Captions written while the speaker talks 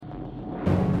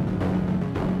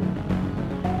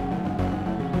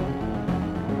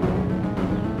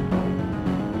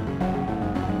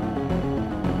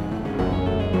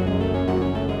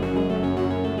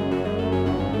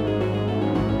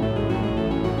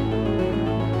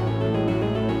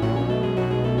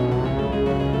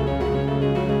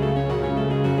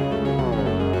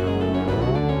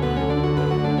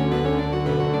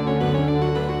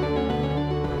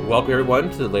Welcome, everyone,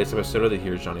 to the latest episode of the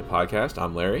Here's Johnny podcast.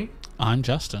 I'm Larry. I'm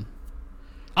Justin.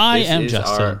 I am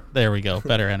Justin. There we go.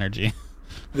 Better energy.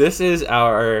 This is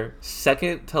our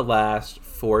second to last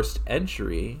forced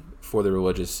entry for the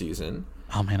religious season.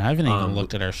 Oh, man, I haven't even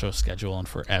looked at our show schedule in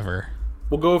forever.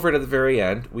 We'll go over it at the very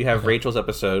end. We have Rachel's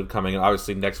episode coming, and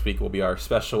obviously next week will be our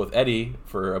special with Eddie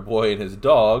for a boy and his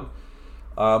dog.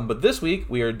 But this week,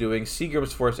 we are doing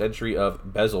Seagram's forced entry of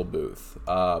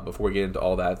Belzebuth. Before we get into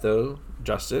all that, though,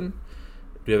 Justin,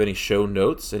 do you have any show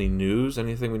notes, any news,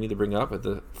 anything we need to bring up at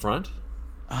the front?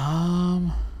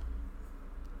 I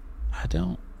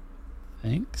don't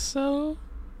think so.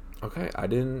 Okay, I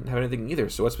didn't have anything either.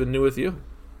 So what's been new with you?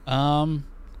 I'm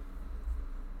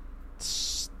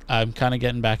kind of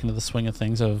getting back into the swing of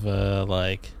things of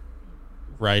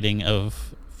writing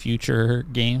of future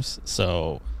games.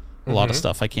 So a lot of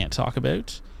stuff I can't talk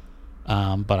about.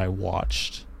 But I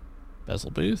watched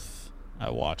Belzebuth. I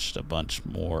watched a bunch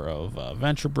more of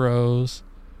Venture Bros.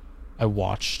 I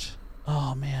watched...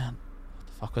 Oh, man. What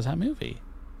the fuck was that movie?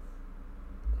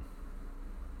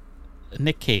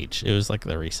 Nick Cage. It was like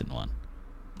the recent one.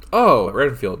 Oh,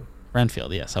 Renfield.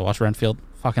 Renfield, yes. I watched Renfield.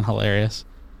 Fucking hilarious.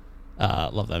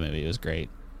 Love that movie. It was great.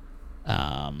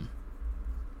 Played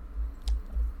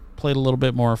a little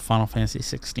bit more Final Fantasy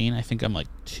 16. I think I'm like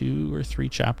 2 or 3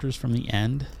 chapters from the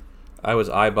end. I was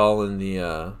eyeballing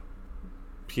the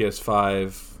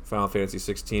PS5 Final Fantasy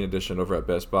 16 edition over at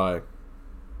Best Buy.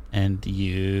 And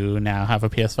you now have a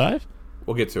PS5?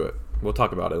 We'll get to it. We'll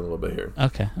talk about it in a little bit here.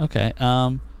 Okay.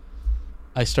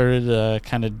 I started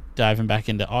kind of diving back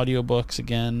into audiobooks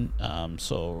again.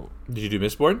 Did you do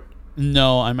Mistborn?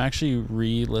 No, I'm actually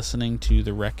re-listening to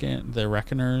the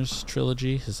Reckoners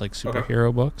trilogy, his like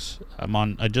superhero books.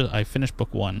 I finished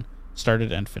book 1,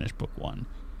 started and finished book 1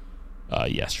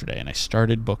 yesterday, and I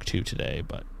started book 2 today,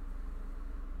 but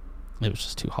it was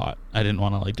just too hot. I didn't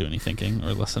want to like do any thinking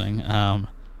or listening. Yeah,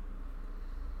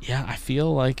 I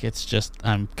feel like it's just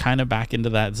I'm kind of back into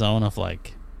that zone of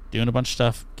like doing a bunch of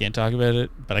stuff, can't talk about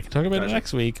it, but I can talk about it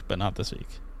next week, but not this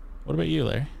week. What about you,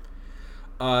 Larry?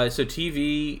 So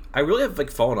TV, I really have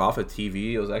like fallen off of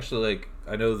TV. It was actually like,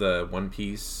 I know the One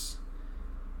Piece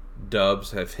dubs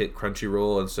have hit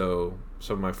Crunchyroll, and so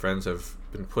some of my friends have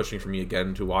been pushing for me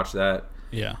again to watch that.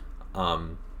 Yeah.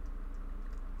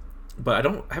 But I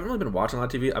haven't really been watching a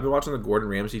lot of TV. I've been watching the Gordon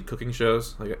Ramsay cooking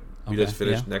shows. Like we just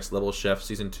finished Next Level Chef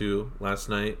season 2 last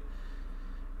night.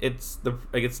 It's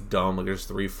dumb. Like there's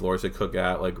 3 floors to cook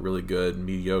at, like really good,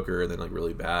 mediocre, and then like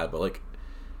really bad. But like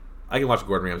I can watch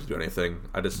Gordon Ramsay do anything.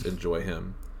 I just enjoy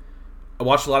him. I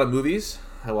watched a lot of movies.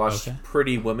 I watched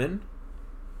Pretty Woman.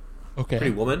 Okay.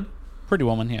 Pretty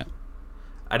Woman, yeah.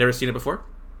 I'd never seen it before.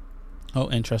 Oh,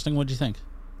 interesting. What'd you think?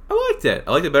 I liked it.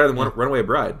 I liked it better than Runaway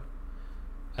Bride.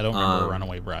 I don't remember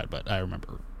Runaway Bride, but I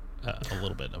remember a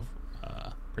little bit of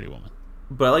Pretty Woman.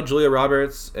 But I like Julia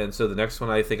Roberts, and so the next one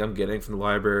I think I'm getting from the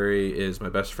library is My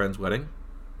Best Friend's Wedding.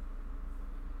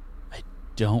 I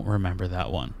don't remember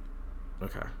that one.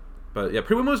 Okay. But yeah,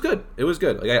 Pretty Woman was good. It was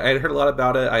good. Like I had heard a lot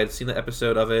about it. I had seen the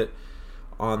episode of it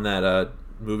on that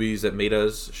Movies That Made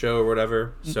Us show or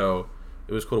whatever. So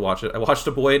it was cool to watch it. I watched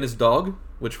A Boy and His Dog,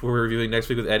 which we're reviewing next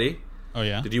week with Eddie. Oh,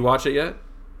 yeah? Did you watch it yet?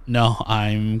 No,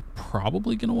 I'm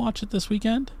probably going to watch it this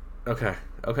weekend. Okay.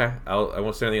 I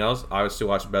won't say anything else. I still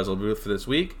watched Belzebuth for this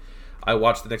week. I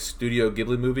watched the next Studio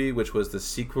Ghibli movie, which was The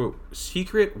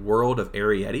Secret World of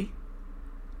Arrietty.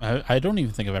 I don't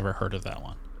even think I've ever heard of that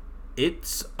one.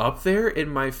 It's up there in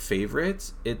my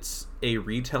favorites. It's a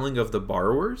retelling of The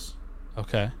Borrowers.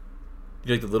 Okay. You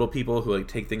know, like the little people who like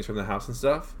take things from the house and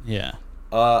stuff. Yeah.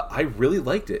 I really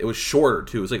liked it. It was shorter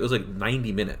too. It was like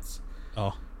 90 minutes.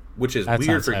 Oh. Which is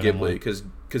weird for Ghibli because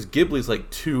Ghibli's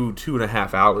like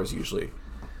 2.5 hours usually.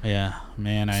 Yeah,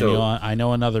 man. I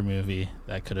know another movie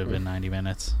that could have been 90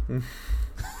 minutes. And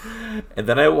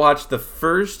then I watched the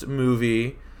first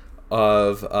movie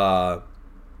of.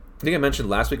 I think I mentioned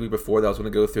last week before that I was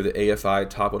going to go through the AFI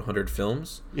Top 100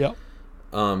 films. Yep.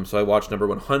 So I watched number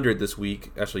 100 this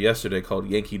week, actually yesterday, called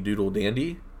Yankee Doodle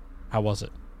Dandy. How was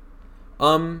it?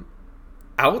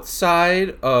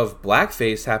 Outside of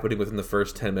blackface happening within the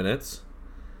first 10 minutes,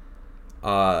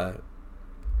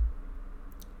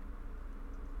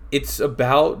 it's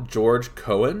about George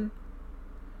Cohen.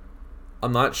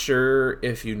 I'm not sure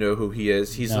if you know who he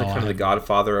is. He's like kind of the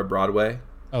godfather of Broadway.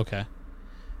 Okay.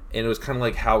 And it was kind of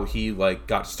like how he like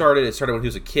got started. It started when he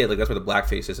was a kid. Like that's where the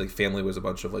blackface is. Like family was a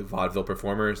bunch of like vaudeville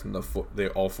performers, and they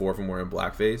all 4 of them were in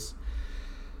blackface.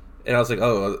 And I was like,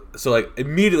 oh, so like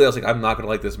immediately I was like, I'm not gonna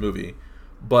like this movie.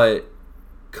 But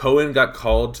Cohen got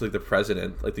called to like the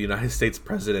president, like the United States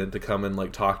president, to come and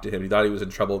like talk to him. He thought he was in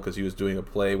trouble because he was doing a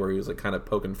play where he was like kind of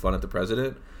poking fun at the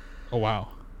president. Oh wow!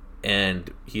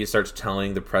 And he starts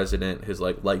telling the president his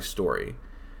like life story.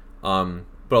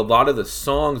 But a lot of the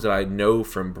songs that I know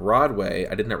from Broadway,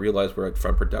 I did not realize were like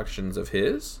from productions of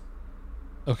his.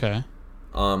 Okay.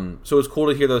 So it was cool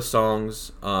to hear those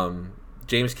songs.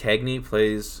 James Cagney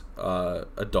plays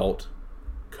adult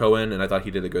Cohen, and I thought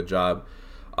he did a good job.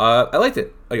 I liked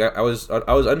it. Like I was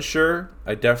unsure.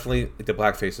 I definitely like the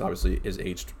blackface obviously is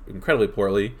aged incredibly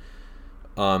poorly.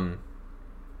 But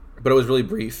it was really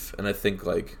brief, and I think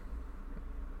like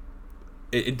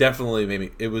it definitely made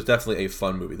me. It was definitely a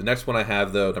fun movie. The next one I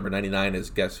have though, number 99, is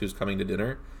Guess Who's Coming to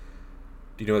Dinner.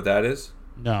 Do you know what that is?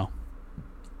 No.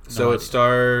 So it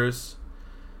stars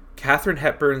Katharine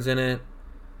Hepburn's in it,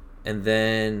 and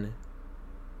then,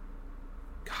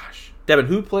 gosh, Devin,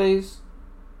 who's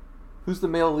the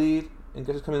male lead in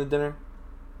Guess Who's Coming to Dinner?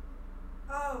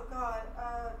 Oh God,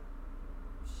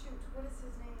 shoot, what is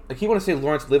his name? I keep wanting to say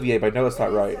Laurence Olivier, but I know it's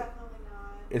not right. Definitely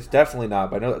not. It's definitely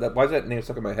not. But I know that. Why is that name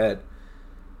stuck in my head?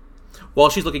 While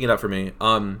she's looking it up for me,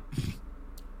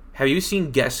 have you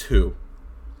seen Guess Who?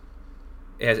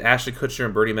 It has Ashton Kutcher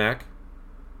and Bernie Mac.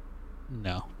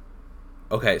 No.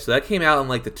 Okay, so that came out in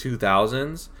like the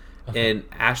 2000s, and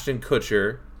Ashton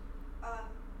Kutcher.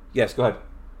 Yes, go ahead.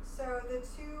 So the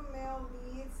two male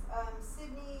leads,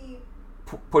 Sidney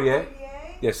Poitier.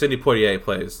 Yeah, Sidney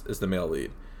Poitier is the male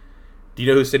lead. Do you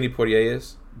know who Sidney Poitier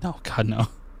is? No, God, no. All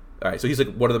right, so he's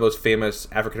like one of the most famous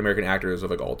African American actors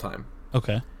of like all time.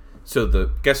 Okay. So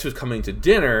the Guess Who's Coming to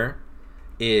Dinner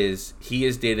is he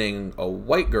is dating a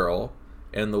white girl,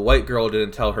 and the white girl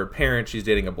didn't tell her parents she's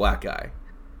dating a black guy.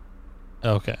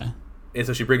 Okay. And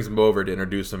so she brings him over to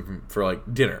introduce him for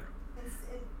like dinner.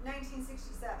 In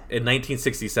 1967. In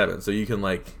 1967, so you can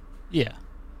like. Yeah.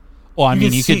 Well, I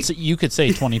mean, you could say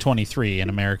 2023 and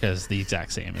America is the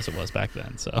exact same as it was back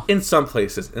then. So in some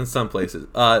places.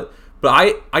 But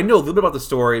I know a little bit about the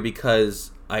story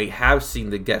because I have seen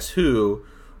the Guess Who,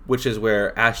 which is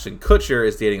where Ashton Kutcher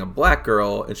is dating a black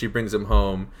girl, and she brings him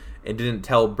home and didn't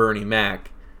tell Bernie Mac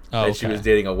that she was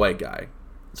dating a white guy.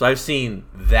 So I've seen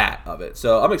that of it.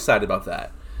 So I'm excited about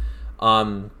that.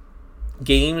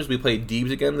 Games, we played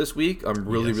Deebs again this week. I'm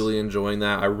really enjoying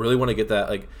that. I really want to get that.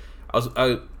 Like,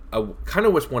 I kind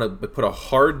of just want to put a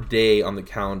hard day on the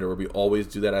calendar where we always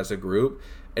do that as a group.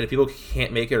 And if people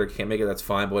can't make it, that's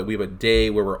fine. But like, we have a day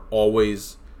where we're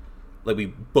always like we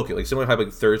book it. Like similar to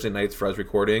like Thursday nights for us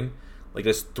recording. Like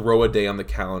just throw a day on the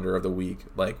calendar of the week.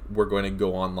 Like we're going to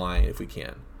go online if we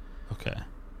can. Okay.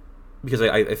 Because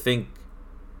I think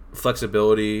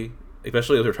flexibility,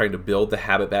 especially as we're trying to build the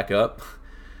habit back up,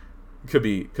 could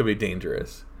be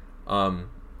dangerous. And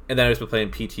then I just been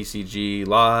playing PTCG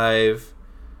live.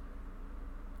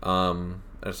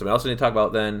 There's something else I need to talk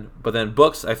about then. But then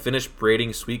books, I finished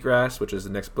Braiding Sweetgrass, which is the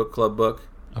next book club book.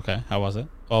 Okay, how was it?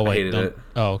 Oh wait, I hated it.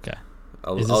 Oh okay.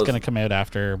 Is this going to come out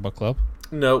after book club?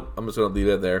 Nope, I'm just going to leave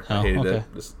it there. I hated it.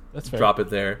 Just That's fair. Drop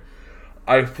it there.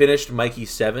 I finished Mikey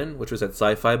 7, which was that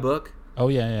sci-fi book. Oh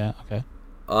yeah, okay.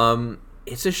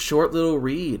 It's a short little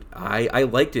read. I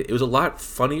liked it. It was a lot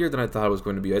funnier than I thought it was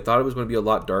going to be. I thought it was going to be a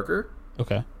lot darker.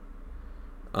 Okay.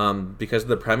 Because of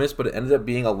the premise, but it ended up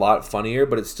being a lot funnier,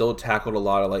 but it still tackled a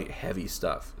lot of like heavy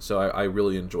stuff. So I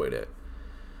really enjoyed it.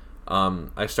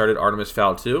 I started Artemis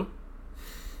Fowl 2.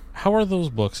 How are those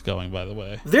books going, by the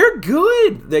way? They're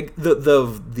good. Like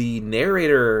the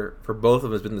narrator for both of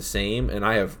them has been the same, and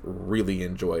I have really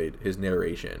enjoyed his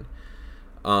narration.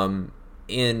 And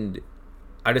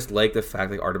I just like the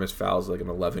fact that Artemis Fowl is like an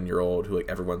 11-year-old who like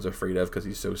everyone's afraid of because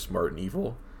he's so smart and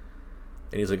evil,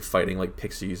 and he's like fighting like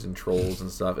pixies and trolls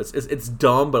and stuff. It's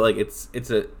dumb, but like it's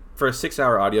a for a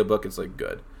 6-hour audiobook, it's like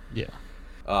good. Yeah.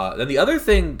 Then the other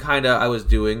thing kind of I was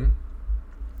doing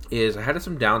is I had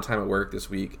some downtime at work this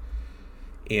week,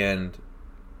 and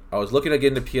I was looking to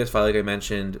get into PS5 like I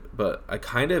mentioned, but I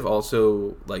kind of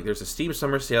also, like, there's a Steam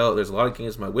summer sale, there's a lot of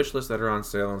games on my wish list that are on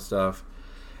sale and stuff,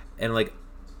 and like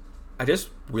I just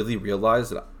really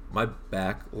realized that my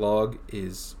backlog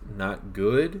is not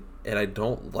good, and I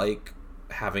don't like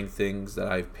having things that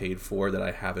I've paid for that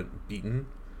I haven't beaten.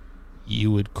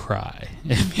 You would cry.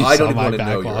 I don't even want to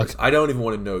know yours. I don't even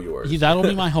want to know yours. That'll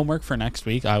be my homework for next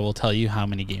week. I will tell you how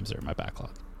many games are in my backlog.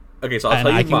 Okay, so I'll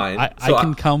tell you mine. I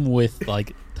can come with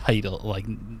like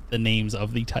the names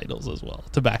of the titles as well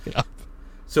to back it up.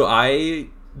 So I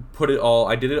did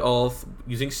it all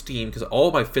using Steam because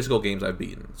all my physical games I've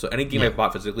beaten. So any game I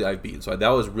bought physically I've beaten. So that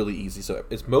was really easy. So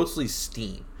it's mostly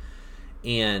Steam,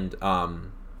 and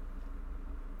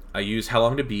I use How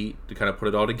Long to Beat to kind of put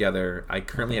it all together. I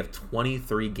currently have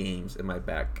 23 games in my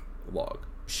backlog.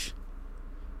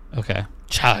 Okay.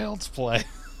 Child's Play.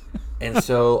 And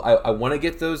so I want to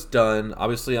get those done.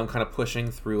 Obviously, I'm kind of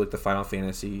pushing through like the Final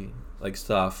Fantasy like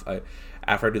stuff.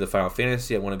 After I do the Final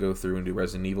Fantasy, I want to go through and do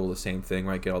Resident Evil, the same thing,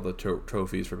 right? Get all the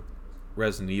trophies for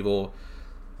Resident Evil.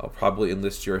 I'll probably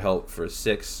enlist your help for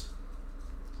 6.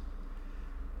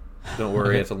 Don't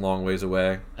worry, it's a long ways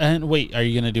away. And wait, are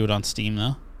you going to do it on Steam,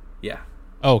 though? Yeah.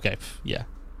 Oh, okay. Yeah.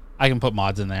 I can put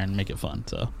mods in there and make it fun,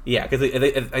 so. Yeah, because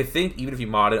I think even if you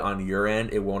mod it on your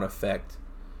end, it won't affect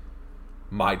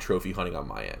my trophy hunting on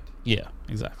my end. Yeah,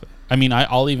 exactly. I mean,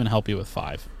 I'll even help you with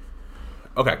 5.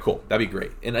 Okay, cool. That'd be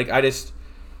great. And like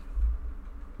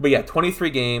but yeah, 23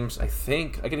 games. I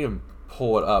think I can even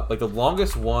pull it up. Like the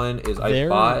longest one is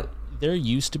There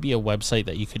used to be a website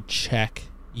that you could check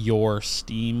your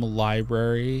Steam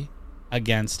library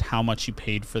against how much you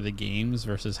paid for the games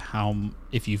versus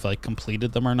if you've like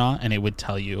completed them or not, and it would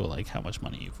tell you like how much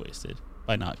money you've wasted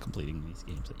by not completing these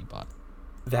games that you bought.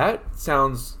 That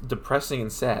sounds depressing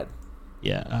and sad.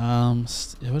 Yeah.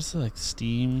 What's the like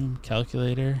Steam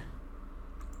calculator?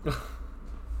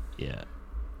 Yeah.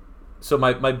 So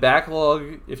my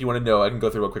backlog, if you want to know, I can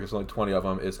go through real quick. It's only 20 of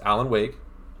them. Is Alan Wake.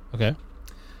 Okay.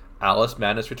 Alice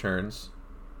Madness Returns.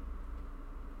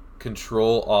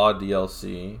 Control Awe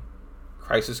DLC.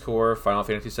 Crisis Core, Final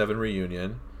Fantasy VII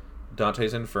Reunion.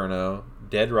 Dante's Inferno.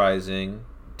 Dead Rising.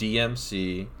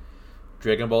 DMC.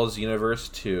 Dragon Ball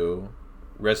Xenoverse 2.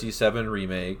 Resi 7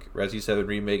 Remake. Resi 7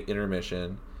 Remake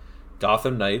Intermission.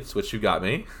 Gotham Knights, which you got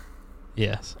me.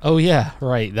 Yes. Oh, yeah,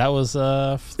 right. That was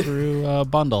through a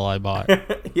bundle I bought.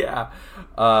 Yeah.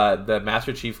 The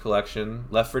Master Chief Collection,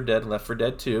 Left 4 Dead and Left 4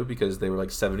 Dead 2, because they were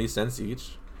like 70 cents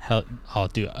each. Hell, oh,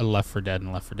 dude, Left 4 Dead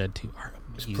and Left 4 Dead 2 are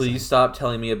amazing. Please stop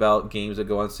telling me about games that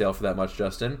go on sale for that much,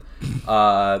 Justin.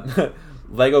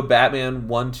 Lego Batman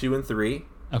 1, 2, and 3.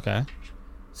 Okay.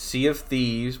 Sea of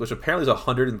Thieves, which apparently is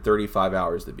 135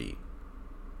 hours to beat.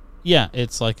 Yeah,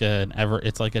 it's like a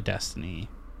Destiny.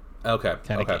 Okay.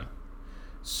 Kind of game.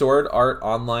 Sword Art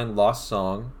Online Lost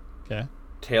Song. Okay.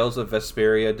 Tales of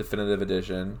Vesperia Definitive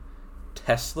Edition.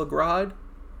 Teslagrad.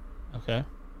 Okay.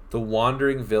 The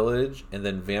Wandering Village, and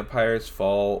then Vampires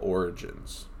Fall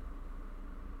Origins.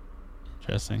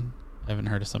 Interesting. I haven't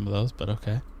heard of some of those, but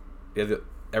okay. Yeah,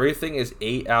 everything is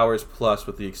 8 hours plus,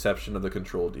 with the exception of the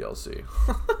Control DLC.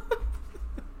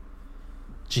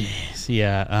 Jeez,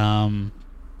 yeah.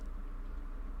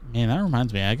 Man, that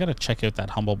reminds me. I gotta check out that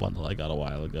Humble Bundle I got a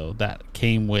while ago. That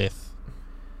came with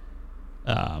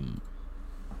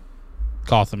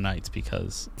Gotham Knights,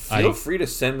 because feel free to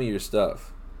send me your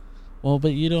stuff. Well,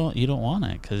 but you don't want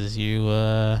it because you.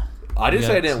 I didn't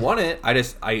say I didn't want it.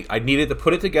 I needed to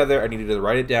put it together. I needed to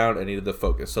write it down. I needed to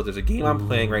focus. So there's a game I'm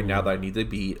playing right now that I need to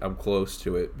beat. I'm close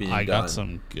to it being done. I got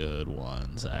some good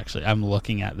ones, actually. I'm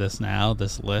looking at this now,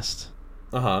 this list.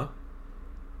 Uh-huh.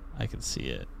 I can see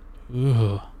it.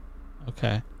 Ooh.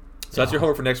 Okay. So that's your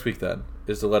homework for next week, then,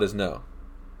 is to let us know.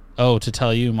 Oh, to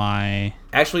tell you my...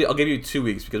 Actually, I'll give you 2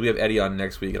 weeks, because we have Eddie on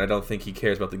next week, and I don't think he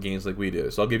cares about the games like we do.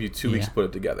 So I'll give you 2 weeks to put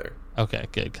it together. Okay,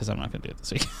 good, because I'm not going to do it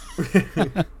this week.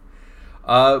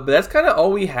 But that's kind of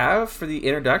all we have for the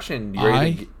introduction.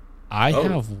 I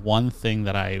have one thing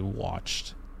that I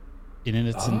watched in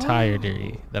its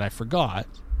entirety that I forgot.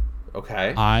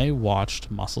 Okay. I watched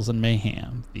Muscles and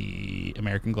Mayhem, the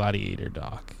American Gladiator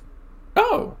doc.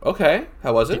 Oh, okay.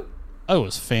 How was it? It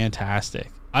was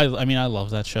fantastic. I mean, I love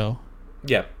that show.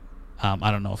 Yeah.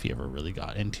 I don't know if you ever really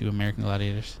got into American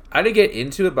Gladiators. I didn't get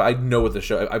into it, but I know what the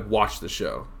show. I watched the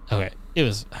show. Okay,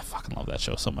 I fucking love that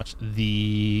show so much.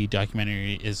 The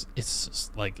documentary it's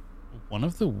just like one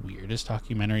of the weirdest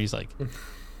documentaries. Like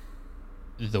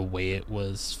the way it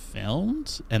was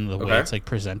filmed and the way it's like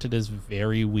presented is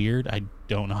very weird. I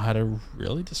don't know how to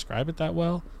really describe it that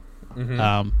well.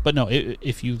 Mm-hmm. But no,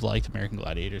 if you liked American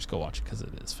Gladiators, go watch it because it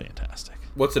is fantastic.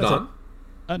 What's it on?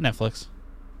 Netflix.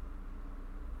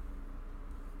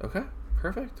 Okay,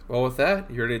 perfect. Well, with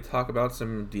that, you ready to talk about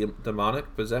some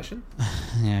demonic possession?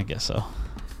 Yeah, I guess so.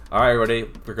 All right, everybody,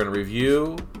 we're going to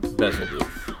review Belzebuth.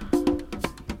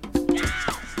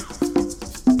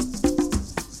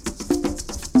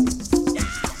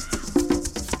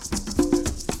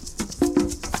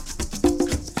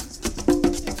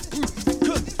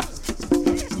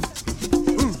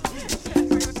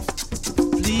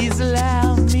 Please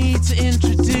allow me to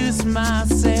introduce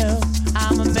myself.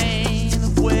 I'm a man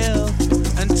of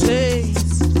wealth and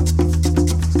taste.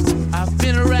 I've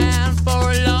been around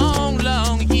for a long,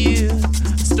 long year.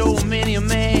 Stole many a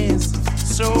man's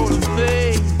soul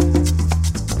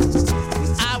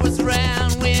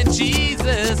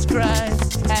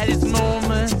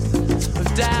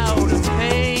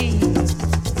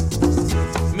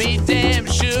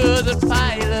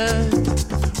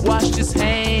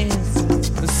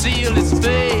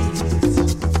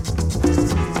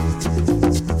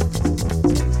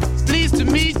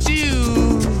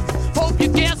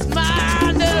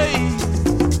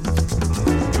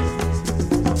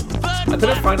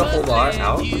whole lot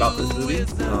out about this movie.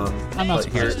 I'm not but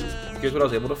surprised. Here's what I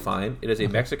was able to find. It is a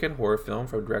Mexican horror film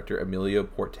from director Emilio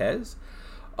Portes.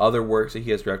 Other works that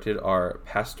he has directed are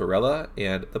Pastorella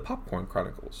and The Popcorn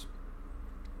Chronicles.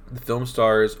 The film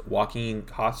stars Joaquin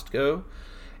Cosio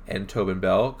and Tobin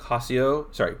Bell.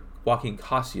 Joaquin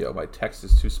Cosio. My text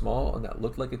is too small, and that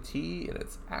looked like a T, and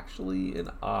it's actually an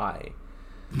I.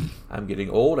 I'm getting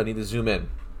old. I need to zoom in.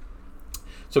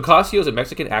 So Cosio is a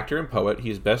Mexican actor and poet. He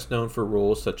is best known for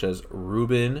roles such as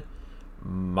Ruben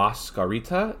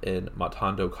Mascarita in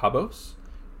Matando Cabos,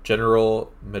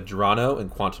 General Medrano in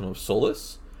Quantum of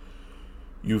Solace,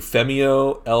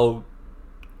 Eufemio El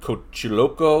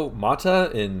Cochiloco Mata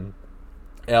in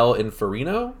El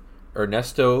Inferino,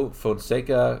 Ernesto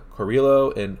Fonseca Carrillo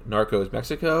in Narcos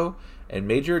Mexico, and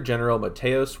Major General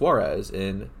Mateo Suarez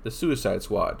in The Suicide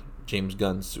Squad, James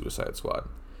Gunn's Suicide Squad.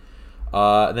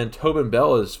 And then Tobin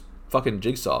Bell is fucking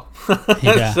Jigsaw.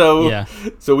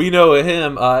 So we know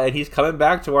him, and he's coming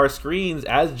back to our screens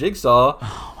as Jigsaw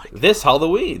this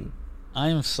Halloween.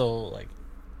 I'm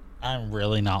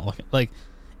really not looking.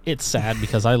 It's sad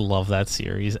because I love that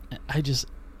series.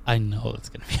 I know it's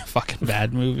going to be a fucking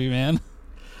bad movie, man.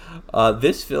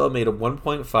 This film made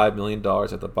 $1.5 million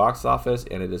at the box office,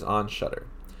 and it is on Shudder.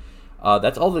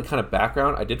 That's all the kind of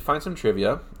background. I did find some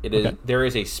trivia. There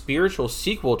is a spiritual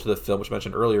sequel to the film, which I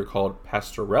mentioned earlier, called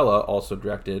Pastorella, also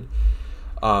directed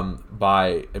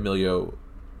by Emilio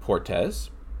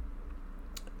Portes.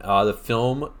 The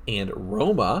film and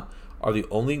Roma are the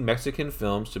only Mexican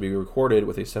films to be recorded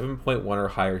with a 7.1 or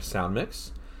higher sound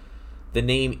mix. The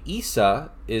name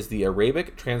Isa is the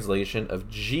Arabic translation of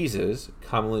Jesus,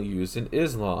 commonly used in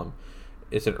Islam.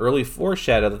 It's an early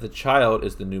foreshadow that the child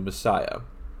is the new Messiah.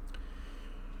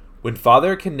 When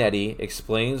Father Canetti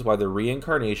explains why the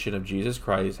reincarnation of Jesus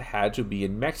Christ had to be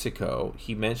in Mexico,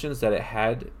 he mentions that it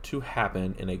had to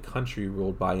happen in a country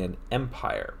ruled by an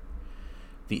empire.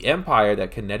 The empire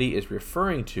that Canetti is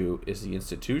referring to is the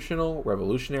Institutional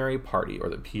Revolutionary Party, or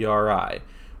the PRI,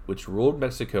 which ruled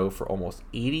Mexico for almost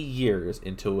 80 years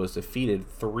until it was defeated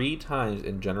 3 times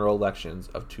in general elections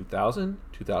of 2000,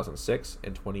 2006,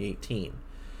 and 2018.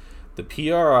 The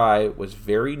PRI was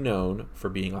very known for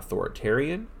being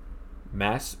authoritarian,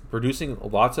 producing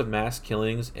lots of mass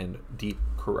killings and deep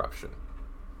corruption.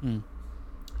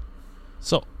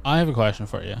 So I have a question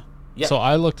for you. Yeah. So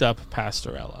I looked up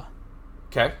Pastorella.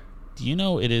 Okay. Do you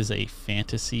know it is a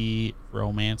fantasy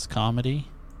romance comedy?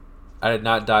 I did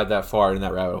not dive that far in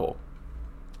that rabbit hole.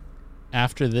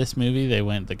 After this movie, they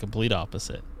went the complete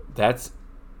opposite. That's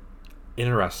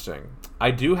interesting.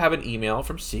 I do have an email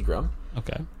from Seagram.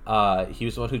 Okay. He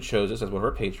was the one who chose this as one of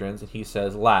our patrons, and he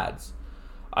says, "Lads,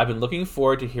 I've been looking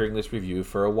forward to hearing this review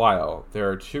for a while. There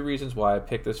are 2 reasons why I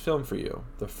picked this film for you.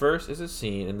 The first is a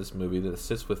scene in this movie that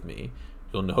sits with me.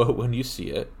 You'll know it when you see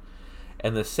it.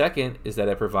 And the second is that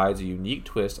it provides a unique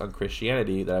twist on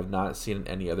Christianity that I've not seen in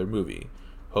any other movie.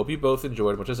 Hope you both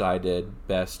enjoyed as much as I did.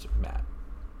 Best, Matt."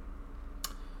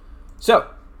 So,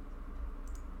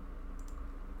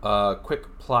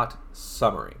 quick plot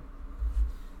summary.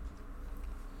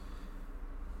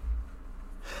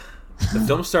 The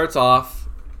film starts off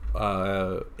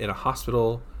in a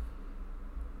hospital,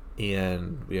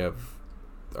 and we have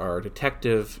our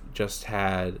detective just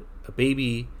had a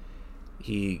baby.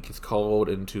 He gets called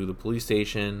into the police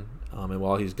station, and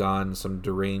while he's gone, some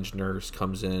deranged nurse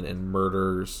comes in and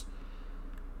murders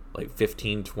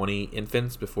 15, 20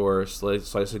 infants before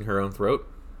slicing her own throat.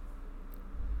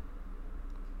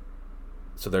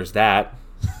 So there's that.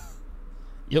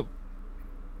 Yep.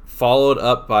 Followed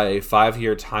up by a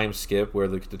 5-year time skip where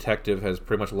the detective has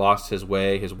pretty much lost his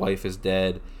way. His wife is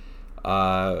dead.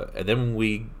 And then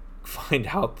we find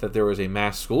out that there was a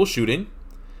mass school shooting.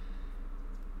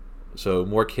 So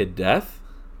more kid death.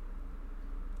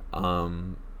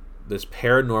 This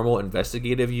paranormal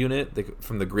investigative unit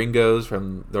from the gringos,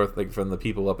 from the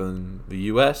people up in the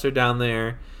U.S. are down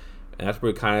there. And that's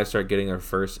where we kind of start getting our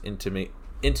first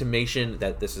intimation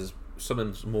that this is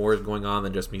something more is going on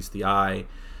than just meets the eye.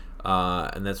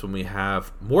 And that's when we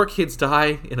have more kids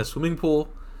die in a swimming pool.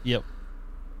 Yep.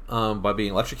 By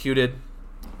being electrocuted.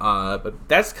 But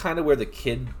that's kind of where the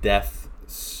kid death,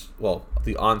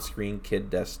 the on-screen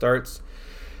kid death starts.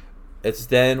 It's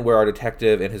then where our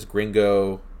detective and his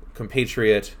gringo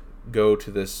compatriot go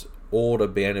to this old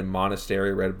abandoned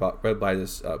monastery read by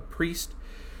this priest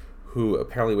who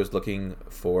apparently was looking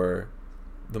for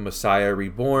the Messiah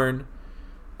reborn.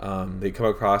 They come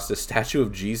across the statue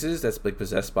of Jesus that's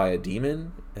possessed by a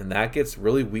demon, and that gets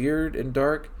really weird and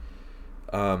dark.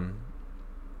 But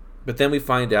then we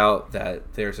find out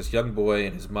that there's this young boy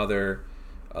and his mother.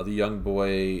 The young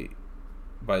boy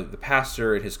by the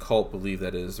pastor and his cult believe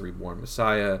that is the reborn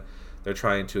Messiah. They're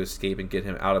trying to escape and get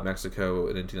him out of Mexico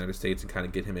and into the United States and kind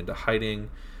of get him into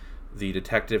hiding. The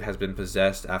detective has been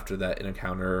possessed after that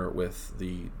encounter with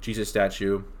the Jesus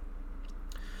statue.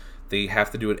 They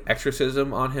have to do an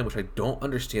exorcism on him, which I don't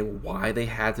understand why they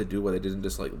had to do, why they didn't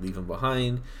just like leave him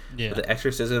behind. Yeah. But the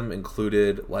exorcism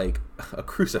included like a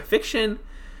crucifixion,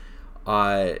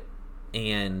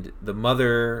 and the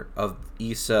mother of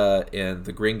Issa and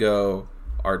the gringo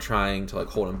are trying to like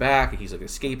hold him back, and he's like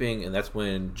escaping, and that's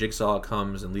when Jigsaw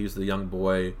comes and leaves the young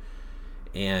boy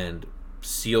and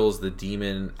seals the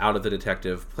demon out of the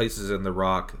detective, places it in the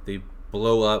rock. They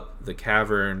blow up the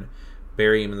cavern,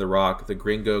 bury him in the rock. The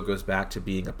gringo goes back to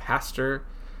being a pastor,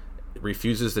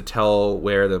 refuses to tell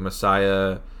where the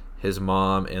Messiah, his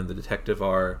mom, and the detective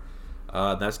are.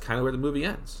 That's kind of where the movie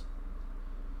ends.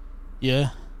 Yeah.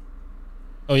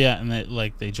 Oh yeah, and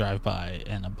they drive by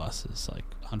and a bus is like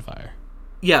on fire.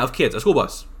 Yeah, of kids, a school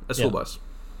bus, bus.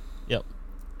 Yep.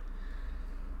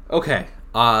 Okay.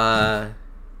 I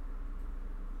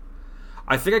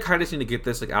think I kind of need to get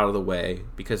this like out of the way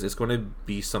because it's going to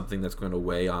be something that's going to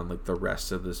weigh on like the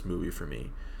rest of this movie for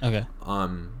me. Okay.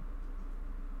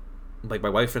 Like my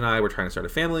wife and I were trying to start a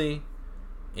family,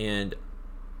 and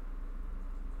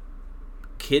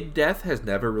kid death has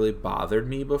never really bothered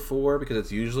me before because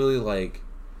it's usually like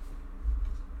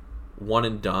one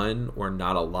and done or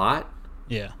not a lot.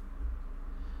 Yeah.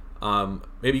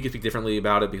 Maybe you can speak differently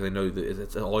about it because I know that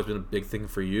it's always been a big thing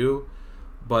for you,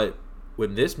 but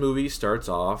when this movie starts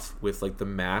off with like the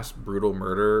mass brutal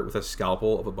murder with a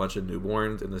scalpel of a bunch of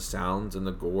newborns and the sounds and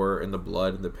the gore and the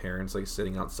blood and the parents like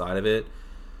sitting outside of it,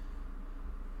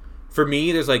 for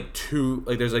me there's two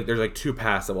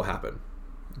paths that will happen.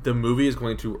 The movie is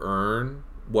going to earn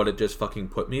what it just fucking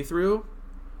put me through,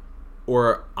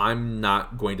 or I'm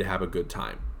not going to have a good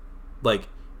time. Like,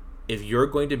 if you're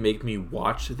going to make me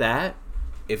watch that,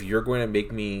 if you're going to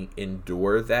make me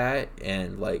endure that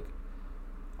and like,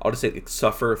 I'll just say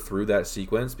suffer through that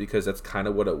sequence because that's kind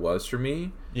of what it was for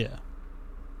me. Yeah.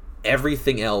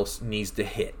 Everything else needs to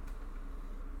hit.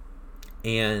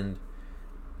 And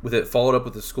with it followed up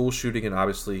with the school shooting, and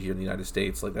obviously here in the United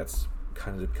States, like that's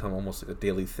kind of become almost like a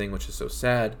daily thing, which is so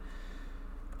sad.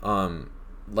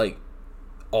 Like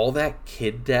all that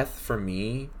kid death for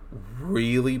me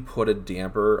really put a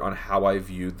damper on how I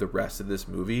viewed the rest of this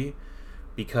movie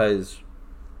because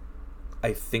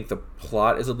I think the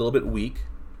plot is a little bit weak.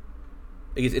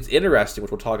 It's interesting,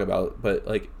 which we'll talk about, but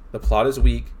like the plot is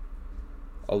weak.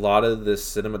 A lot of the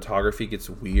cinematography gets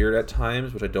weird at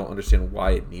times, which I don't understand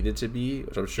why it needed to be,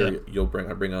 which I'm sure you'll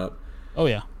bring up. Oh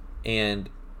yeah. And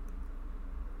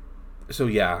so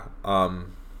yeah, I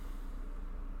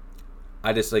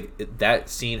just like that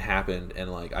scene happened,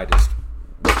 and like I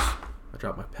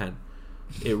dropped my pen.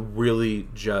 It really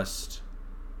just,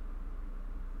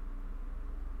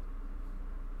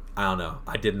 I don't know.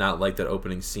 I did not like that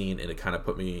opening scene, and it kind of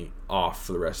put me off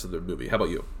for the rest of the movie. How about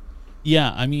you?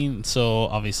 Yeah, I mean, so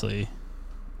obviously,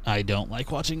 I don't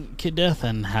like watching kid death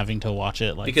and having to watch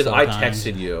it like because I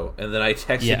texted you, and then I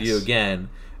texted you again,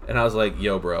 and I was like,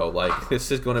 "Yo, bro, like this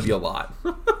is going to be a lot."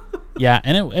 Yeah,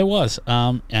 and it was,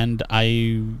 and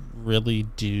I really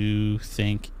do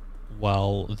think,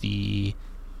 while the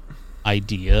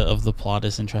idea of the plot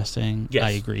is interesting, yes. I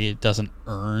agree it doesn't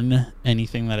earn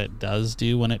anything that it does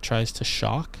do when it tries to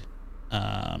shock.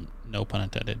 No pun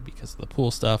intended, because of the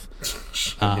pool stuff.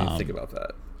 I didn't think about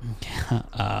that.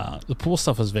 Yeah, the pool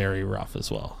stuff was very rough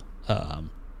as well. The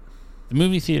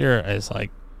movie theater is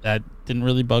like, that didn't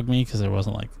really bug me because there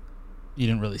wasn't like, you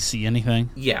didn't really see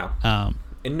anything. Yeah.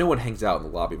 And no one hangs out in the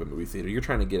lobby of a movie theater. You're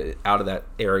trying to get it out of that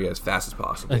area as fast as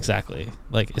possible. Exactly.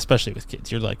 Like, especially with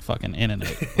kids. You're like fucking in and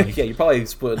out. Like, yeah, you're probably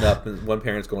splitting up and one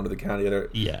parent's going to the county,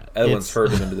 the other one's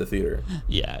herding into the theater.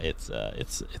 Yeah, it's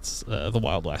the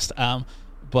Wild West.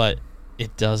 But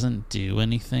it doesn't do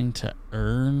anything to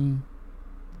earn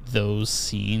those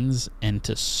scenes, and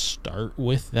to start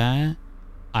with that,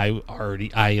 I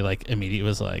like immediately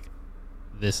was like,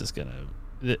 this is gonna,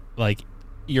 like,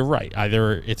 you're right.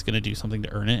 Either it's going to do something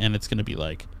to earn it, and it's going to be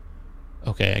like,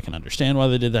 okay, I can understand why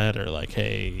they did that, or like,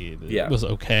 hey, it was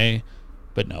okay.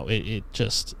 But no, it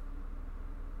just,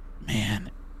 man,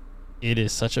 it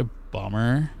is such a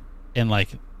bummer. And like,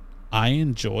 I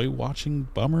enjoy watching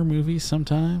bummer movies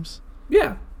sometimes.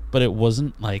 Yeah. But it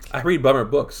wasn't like, I read bummer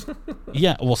books.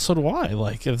 Yeah, well, so do I.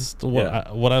 Like, it's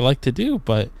what I like to do,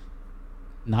 but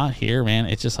not here, man.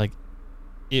 It's just like,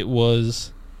 it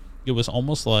was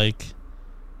almost like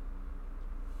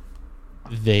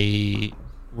they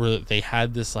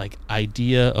had this like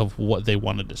idea of what they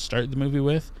wanted to start the movie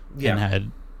with, and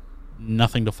had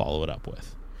nothing to follow it up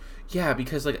with. Yeah,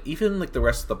 because like even like the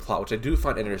rest of the plot, which I do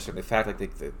find interesting, the fact like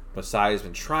the Messiah has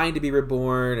been trying to be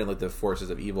reborn, and like the forces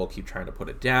of evil keep trying to put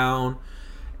it down,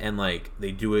 and like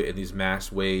they do it in these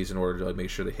mass ways in order to like make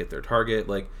sure they hit their target.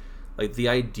 Like the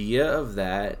idea of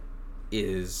that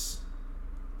is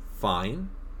fine,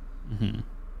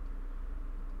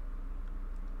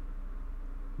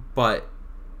 but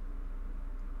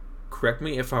correct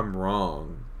me if I'm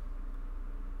wrong.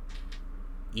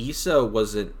 Isa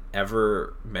wasn't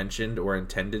ever mentioned or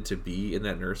intended to be in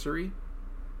that nursery.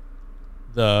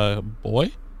 The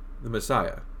boy? The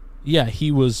Messiah. Yeah,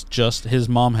 he was just... His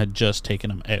mom had just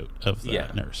taken him out of the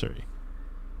nursery.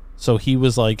 So he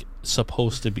was, like,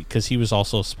 supposed to be... Because he was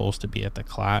also supposed to be at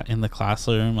in the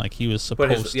classroom. Like, he was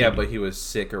supposed to Yeah, but he was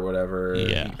sick or whatever.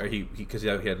 Yeah. Because he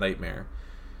had a nightmare.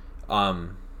 I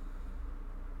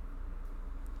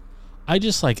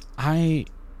just, like...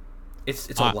 It's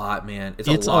a lot, man. It's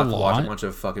a lot to watch a bunch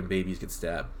of fucking babies get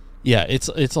stabbed. Yeah, it's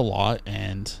a lot,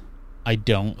 and I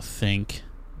don't think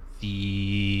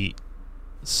the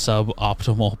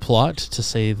suboptimal plot, to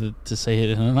say it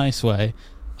in a nice way,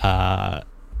 earns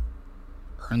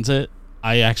it.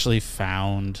 I actually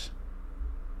found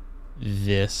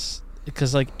this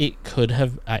because like it could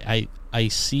have. I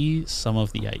see some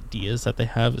of the ideas that they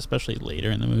have, especially later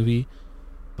in the movie,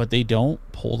 but they don't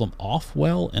pull them off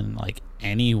well in like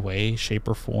any way, shape,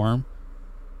 or form.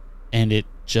 And it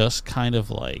just kind of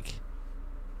like,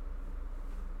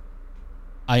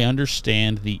 I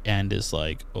understand the end is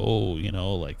like, oh, you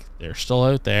know, like they're still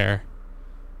out there,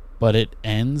 but it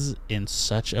ends in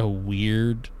such a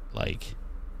weird, like,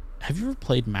 have you ever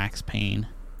played Max Payne?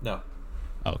 No.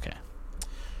 Okay.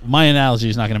 My analogy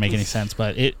is not going to make any sense,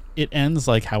 but it ends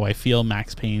like how I feel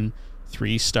Max Payne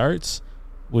 3 starts,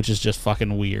 which is just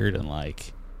fucking weird and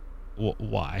like,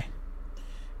 why?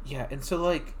 Yeah, and so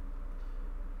like,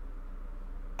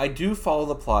 I do follow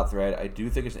the plot thread. I do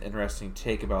think it's an interesting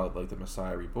take about like the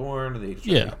Messiah reborn.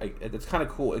 It's kind of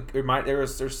cool.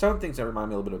 There's some things that remind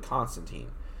me a little bit of Constantine,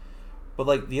 but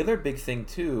like the other big thing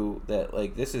too, that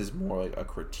like this is more like a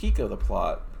critique of the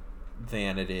plot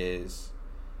than it is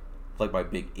like my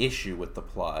big issue with the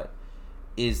plot,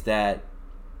 is that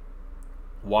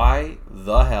why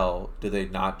the hell did they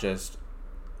not just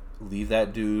leave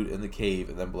that dude in the cave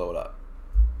and then blow it up?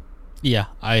 Yeah,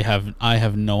 I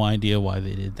have no idea why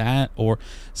they did that. Or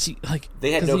see, like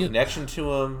they had no connection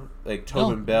to him. Like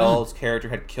Tobin Bell's character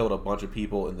had killed a bunch of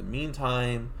people in the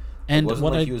meantime. And it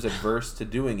wasn't like he was adverse to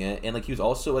doing it, and like he was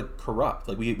also like corrupt.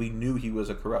 Like we knew he was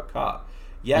a corrupt cop.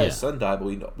 Yeah, his son died,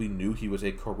 but we knew he was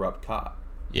a corrupt cop.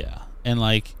 Yeah, and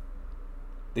like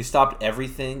they stopped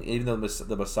everything, even though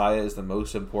the Messiah is the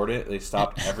most important. They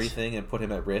stopped everything and put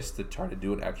him at risk to try to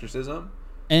do an exorcism.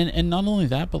 And not only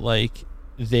that, but like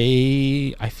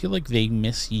I feel like they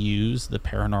misuse the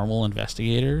paranormal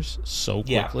investigators so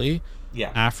quickly.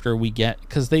 Yeah. After we get,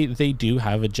 because they do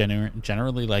have a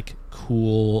generally like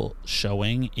cool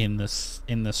showing in the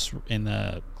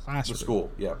classroom. The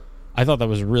school, yeah. I thought that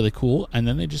was really cool, and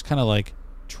then they just kind of like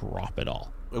drop it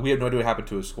all. We have no idea what happened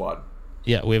to his squad.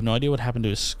 Yeah, we have no idea what happened to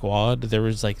his squad. There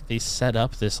was like they set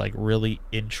up this like really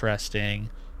interesting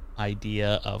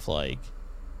idea of like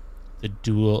the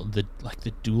duel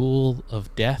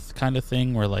of death kind of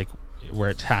thing, where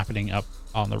it's happening up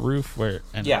on the roof, it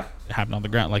happened on the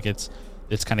ground, like it's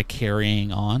kind of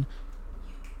carrying on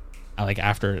like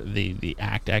after the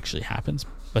act actually happens,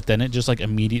 but then it just like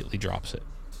immediately drops it.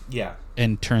 Yeah.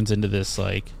 And turns into this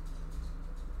like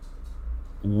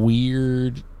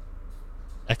weird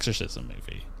exorcism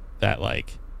movie that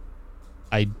like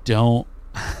I don't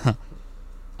I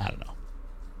don't know.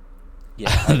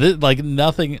 Yeah. Like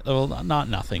nothing, well, not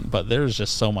nothing, but there's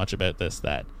just so much about this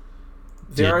that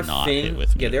did not hit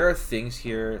with me. Yeah, there are things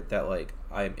here that like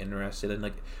I'm interested in.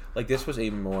 Like this was a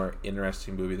more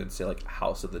interesting movie than say like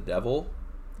House of the Devil.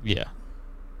 Yeah.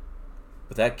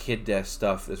 But that kid death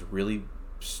stuff has really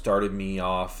started me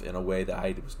off in a way that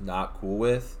I was not cool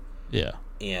with. Yeah.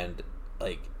 And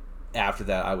like after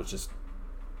that I was just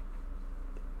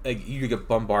like, you get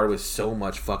bombarded with so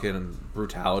much fucking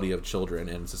brutality of children,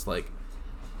 and it's just like,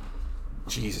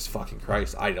 Jesus fucking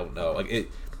Christ, I don't know. Like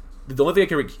it, the only thing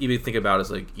I can even think about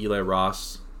is like Eli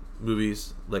Ross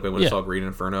movies, like when I saw Green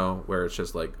Inferno, where it's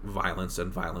just like violence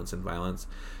and violence and violence.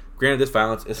 Granted, this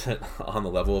violence isn't on the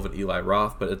level of an Eli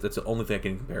Roth, but it's the only thing I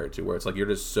can compare it to, where it's like you're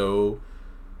just so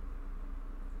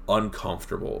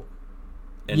uncomfortable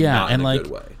and not in a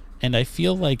good way. And I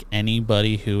feel like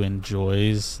anybody who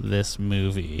enjoys this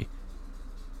movie,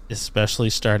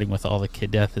 especially starting with all the kid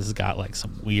death, has got like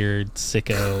some weird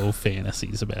sicko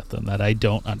fantasies about them that I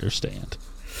don't understand.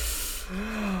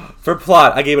 For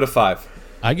plot, I gave it a 5.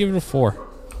 I give it a 4.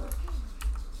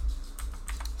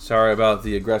 Sorry about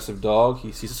the aggressive dog.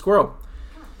 He sees a squirrel.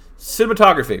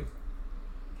 Cinematography.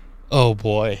 Oh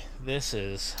boy, this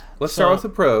is. Let's start with the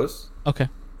pros. Okay.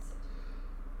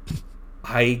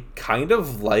 I kind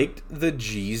of liked the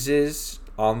Jesus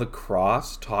on the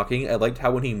cross talking. I liked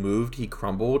how when he moved, he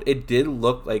crumbled. It did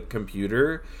look like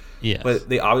computer. Yes. But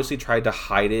they obviously tried to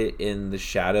hide it in the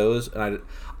shadows, and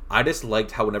I just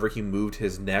liked how whenever he moved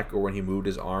his neck or when he moved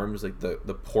his arms, like the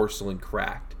porcelain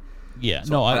cracked. Yeah,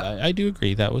 so I do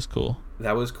agree. That was cool.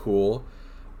 That was cool.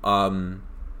 I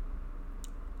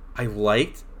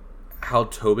liked how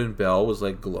Tobin Bell was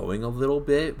like glowing a little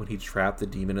bit when he trapped the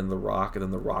demon in the rock, and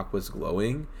then the rock was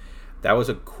glowing. That was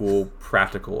a cool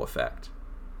practical effect.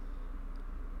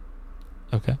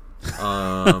 Okay.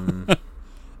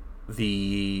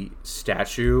 The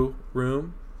statue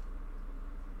room.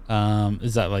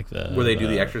 Is that like where they do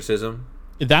the exorcism?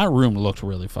 That room looked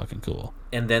really fucking cool.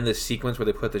 And then the sequence where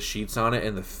they put the sheets on it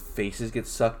and the faces get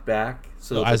sucked back.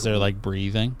 So as they're like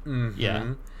breathing. Mm-hmm.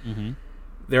 Yeah. Mm-hmm.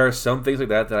 There are some things like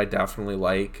that I definitely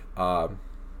like.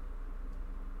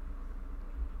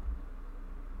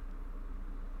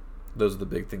 Those are the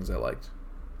big things I liked.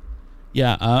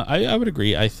 Yeah, I would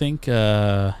agree. I think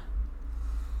the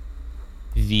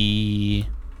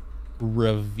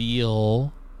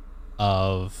reveal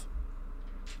of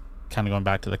kind of going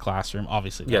back to the classroom,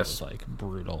 obviously that was like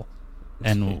brutal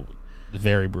and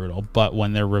very brutal. But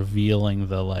when they're revealing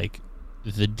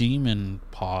the demon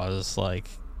paws like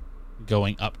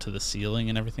going up to the ceiling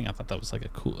and everything, I thought that was like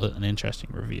an interesting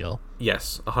reveal.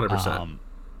 Yes, 100%.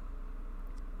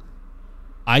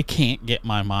 I can't get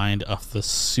my mind off the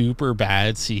super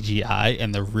bad CGI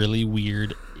and the really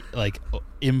weird like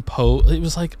it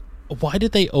was like, why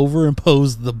did they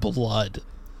overimpose the blood?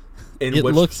 In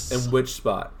which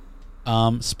spot?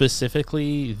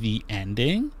 Specifically the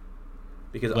ending.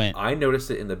 Because I noticed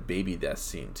it in the baby death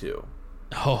scene too.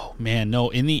 Oh man, no!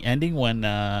 In the ending, when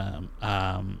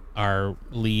our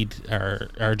lead,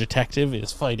 our detective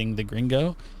is fighting the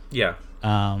gringo. Yeah.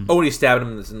 When he stabbed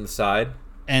him in the side.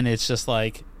 And it's just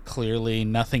like clearly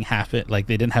nothing happened. Like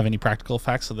they didn't have any practical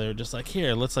effects, so they were just like,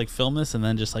 here, let's like film this and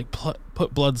then just like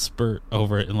put blood spurt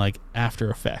over it in like After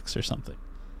Effects or something.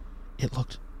 It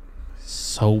looked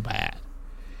so bad.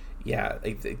 Yeah,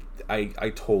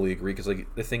 I totally agree, because like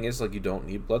the thing is, like, you don't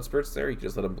need blood spurts there. You can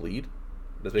just let them bleed.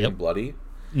 Just make them bloody.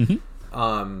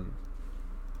 Mm-hmm.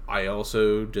 I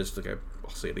also just I'll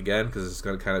say it again because it's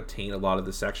going to kind of taint a lot of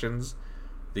the sections.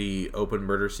 The open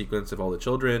murder sequence of all the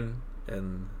children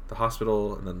and the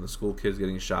hospital, and then the school kids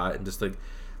getting shot, and just like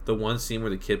the one scene where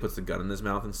the kid puts the gun in his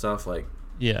mouth and stuff, like,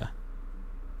 yeah,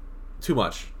 too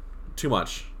much,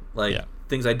 like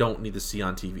things I don't need to see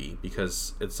on TV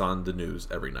because it's on the news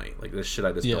every night. Like, this shit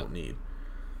I just don't need.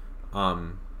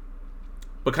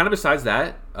 But kind of besides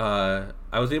that,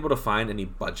 I was able to find any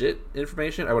budget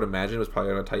information. I would imagine it was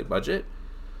probably on a tight budget.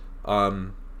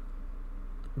 But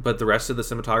the rest of the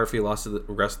cinematography,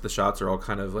 the rest of the shots are all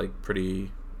kind of like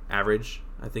pretty average,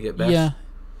 I think, at best.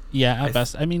 Yeah, at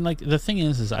best. I mean, like, the thing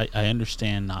is I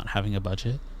understand not having a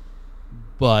budget,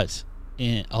 but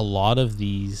in a lot of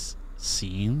these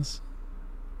scenes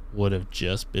would have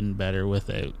just been better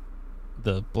without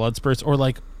the blood spurts, or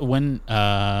like when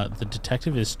the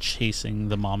detective is chasing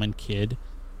the mom and kid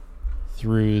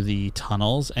through the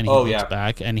tunnels and he looks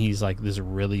back and he's like this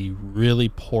really, really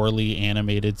poorly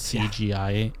animated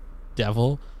CGI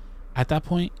devil. At that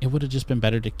point, it would have just been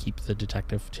better to keep the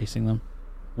detective chasing them.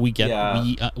 We get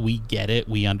we get it.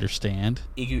 We understand.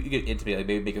 You get intimate, like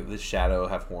maybe make the shadow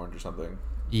have horns or something.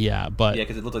 Yeah, but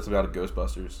because it looked like something out of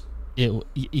Ghostbusters.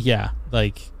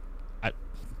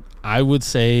 I would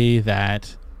say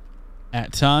that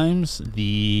at times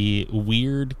the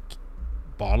weird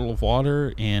bottle of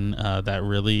water in that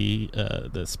really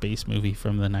the space movie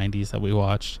from the 90s that we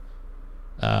watched,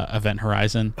 Event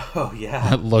Horizon,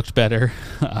 looked better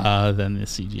than the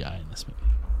CGI in this movie.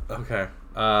 Okay.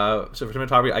 So for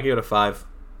cinematography, I give it a 5.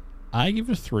 I give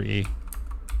it a 3.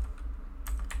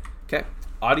 Okay.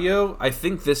 Audio, I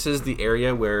think this is the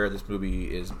area where this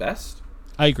movie is best.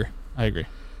 I agree.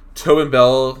 Tobin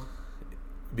Bell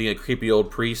being a creepy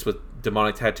old priest with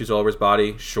demonic tattoos all over his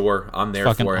body, sure, I'm there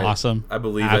fucking for it. Awesome. I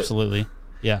believe Absolutely.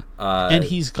 Yeah. And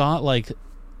he's got like,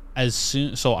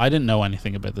 so I didn't know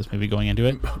anything about this movie going into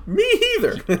it. Me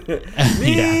either.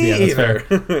 That's fair.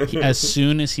 As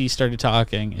soon as he started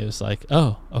talking, it was like,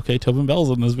 oh, okay, Tobin Bell's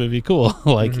in this movie, cool.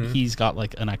 Like, he's got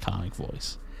like an iconic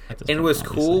voice. And it was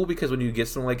cool because when you get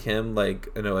someone like him, like,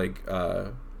 you know, like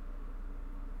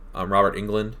Robert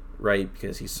Englund, right?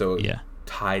 Because he's so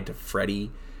tied to Freddy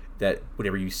that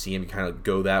whenever you see him, you kind of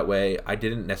go that way. I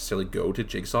didn't necessarily go to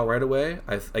Jigsaw right away.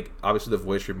 Obviously the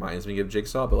voice reminds me of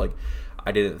Jigsaw, but like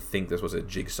I didn't think this was a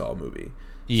Jigsaw movie.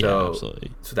 Yeah,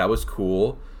 absolutely. So that was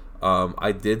cool.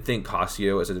 I did think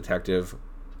Cassio as a detective,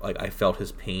 like I felt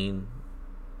his pain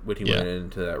when he went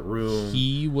into that room.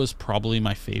 He was probably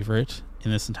my favorite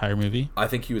in this entire movie. I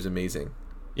think he was amazing.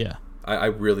 Yeah. I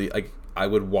really like. I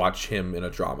would watch him in a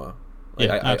drama. Like,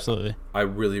 yeah, absolutely. I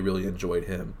really, really enjoyed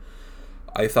him.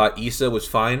 I thought Issa was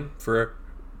fine for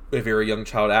a very young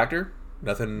child actor.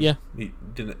 Nothing. Yeah. He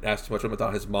didn't ask too much of him. I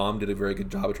thought his mom did a very good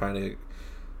job of trying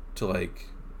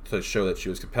to show that she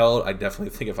was compelled. I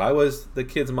definitely think if I was the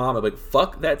kid's mom, I'd be like,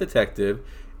 fuck that detective.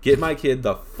 Get my kid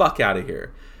the fuck out of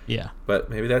here. Yeah. But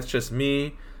maybe that's just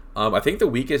me. I think the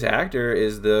weakest actor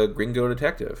is the gringo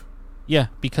detective. Yeah,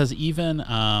 because even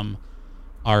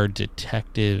our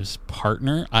detective's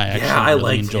partner, I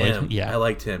really enjoyed him. Yeah, I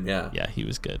liked him. Yeah, he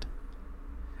was good.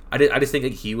 I just think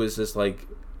like he was just like,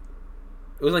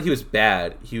 it wasn't like he was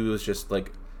bad. He was just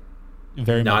like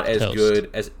very not as good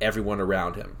as everyone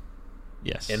around him.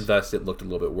 Yes, and thus it looked a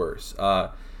little bit worse.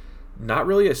 Not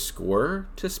really a score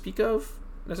to speak of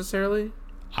necessarily.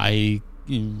 I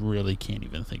really can't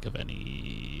even think of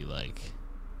any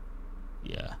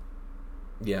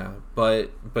Yeah, but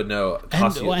no.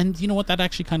 And you know what? That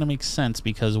actually kind of makes sense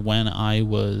because when I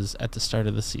was at the start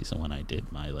of the season, when I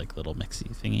did my little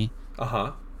mixy thingy,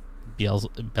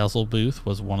 Belzebuth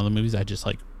was one of the movies I just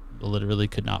literally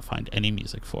could not find any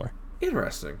music for.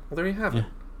 Interesting. Well, there you have it.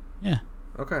 Yeah.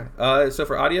 Okay. So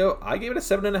for audio, I gave it a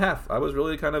 7.5. I was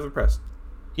really kind of impressed.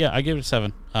 Yeah, I gave it a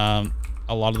 7.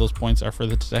 A lot of those points are for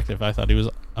the detective. I thought he was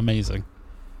amazing.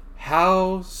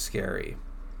 How scary.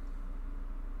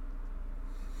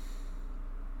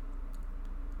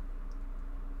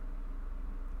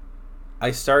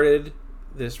 I started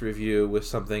this review with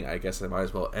something, I guess I might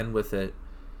as well end with it.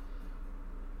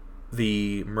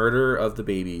 The murder of the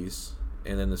babies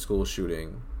and then the school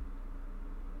shooting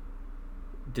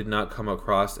did not come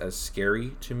across as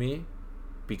scary to me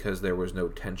because there was no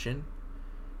tension.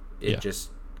 It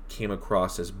just came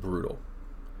across as brutal.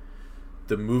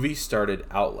 The movie started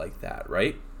out like that,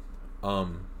 right?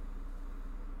 And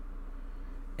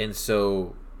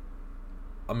so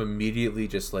I'm immediately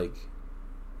just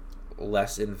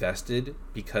less invested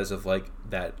because of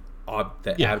that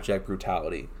abject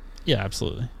brutality. Yeah,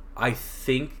 absolutely. I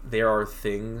think there are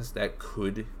things that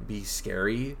could be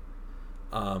scary.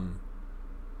 For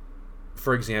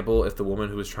example, if the woman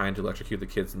who was trying to electrocute the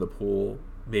kids in the pool,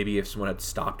 maybe if someone had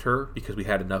stopped her because we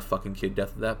had enough fucking kid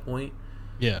death at that point.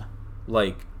 Yeah.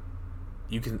 It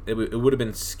would have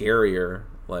been scarier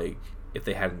if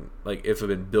they hadn't if it had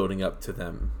been building up to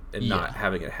them and not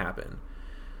having it happen.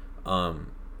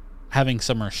 Having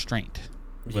some restraint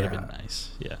would have been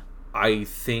nice. Yeah. I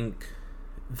think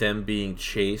them being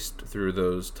chased through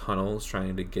those tunnels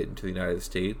trying to get into the United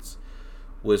States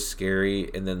was scary,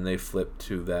 and then they flipped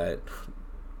to that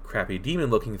crappy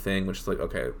demon looking thing, which is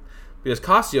okay, because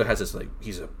Cassio has this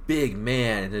he's a big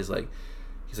man and he's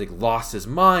lost his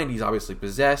mind, he's obviously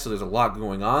possessed, so there's a lot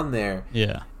going on there.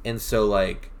 Yeah. And so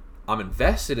I'm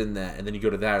invested in that, and then you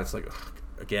go to that, it's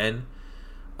again.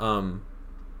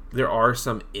 There are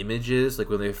some images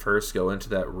when they first go into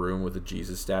that room with the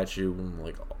Jesus statue,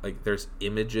 and there's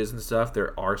images and stuff.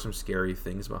 There are some scary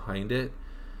things behind it.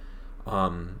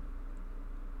 And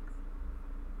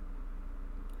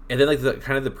then the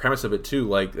kind of the premise of it too,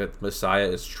 that Messiah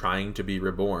is trying to be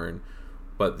reborn,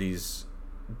 but these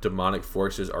demonic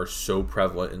forces are so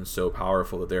prevalent and so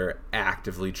powerful that they're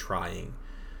actively trying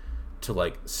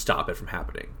to stop it from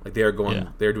happening. They're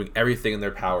doing everything in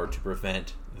their power to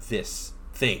prevent this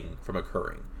thing from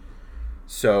occurring.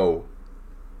 So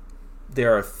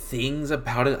there are things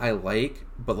about it I like,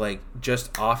 but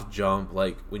just off jump,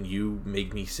 when you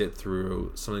make me sit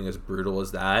through something as brutal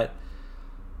as that,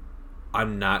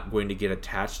 I'm not going to get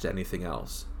attached to anything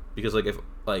else. Because if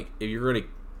you're going to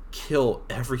kill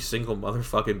every single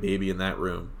motherfucking baby in that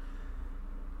room,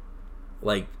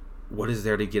 what is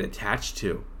there to get attached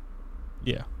to?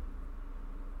 Yeah.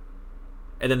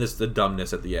 And then the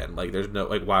dumbness at the end. There's no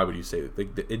why would you say it?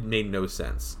 It made no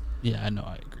sense. Yeah, I know.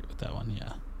 I agree with that one.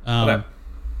 Yeah. Okay.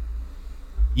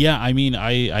 Yeah, I mean,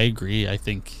 I agree. I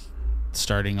think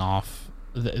starting off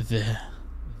the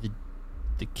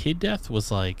kid death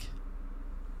was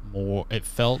more. It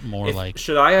felt more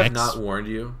should I have not warned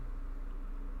you?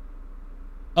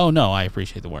 Oh no, I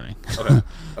appreciate the warning.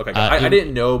 Okay. I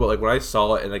didn't know, but when I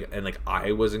saw it and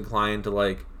I was inclined to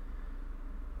pause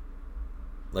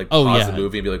the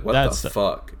movie and be what the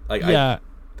fuck? I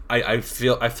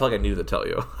felt like I needed to tell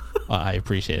you. I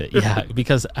appreciate it. Yeah,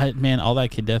 because all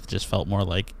that kid death just felt more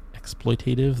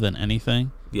exploitative than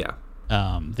anything. Yeah.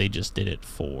 They just did it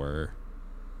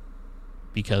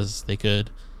because they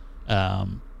could.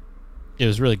 It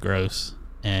was really gross,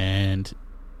 and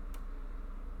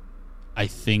I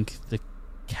think the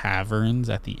caverns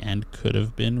at the end could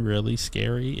have been really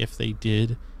scary if they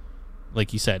did,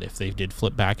 like you said, if they did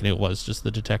flip back and it was just the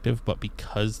detective. But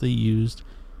because they used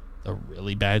the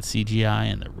really bad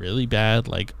CGI and the really bad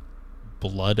like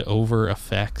blood over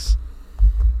effects,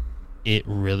 it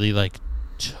really like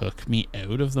took me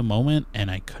out of the moment, and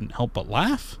I couldn't help but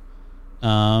laugh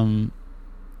at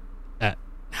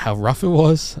how rough it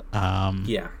was.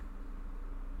 Yeah.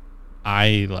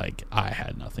 I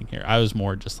had nothing here. I was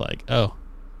more just like, oh,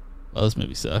 well, this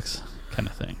movie sucks kind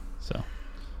of thing. So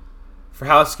for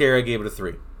how scary, I gave it a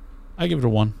 3. I give it a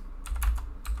 1.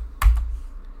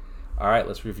 All right,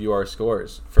 let's review our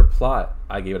scores. For plot,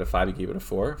 I gave it a 5. You gave it a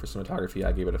 4. For cinematography,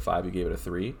 I gave it a 5. You gave it a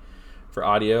 3. For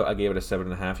audio, I gave it a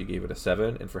 7.5. You gave it a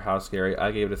 7. And for how scary,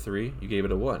 I gave it a 3. You gave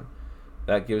it a 1.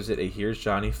 That gives it a Here's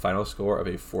Johnny final score of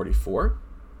a 44.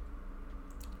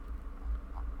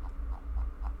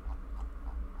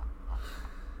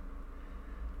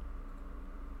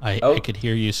 I could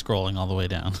hear you scrolling all the way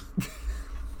down.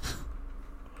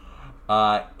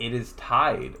 It is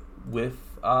tied with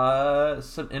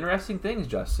some interesting things,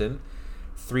 Justin.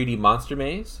 3D Monster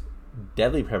Maze,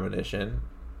 Deadly Premonition,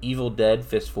 Evil Dead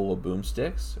Fistful of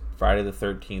Boomsticks, Friday the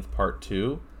 13th Part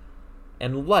 2,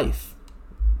 and Life.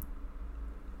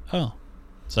 Oh.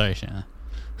 Sorry, Shanna.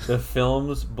 The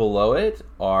films below it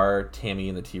are Tammy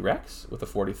and the T-Rex with a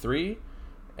 43,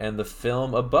 and the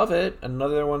film above it,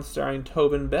 another one starring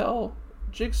Tobin Bell,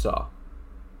 Jigsaw.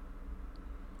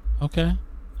 Okay.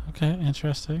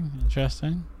 Interesting.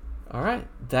 All right.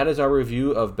 That is our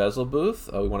review of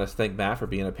Belzebuth. We want to thank Matt for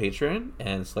being a patron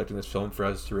and selecting this film for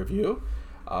us to review.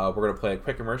 We're going to play a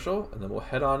quick commercial, and then we'll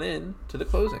head on in to the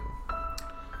closing.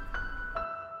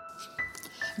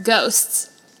 Ghosts.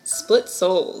 Split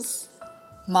souls.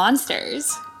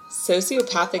 Monsters.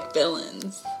 Sociopathic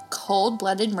villains.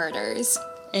 Cold-blooded murders.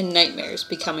 And nightmares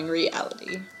becoming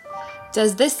reality.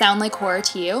 Does this sound like horror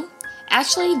to you?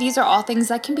 Actually, these are all things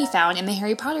that can be found in the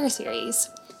Harry Potter series.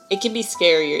 It can be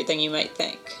scarier than you might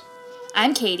think.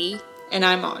 I'm Katie. And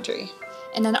I'm Audrey.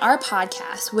 And on our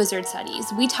podcast, Wizard Studies,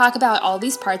 we talk about all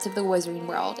these parts of the wizarding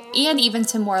world, and even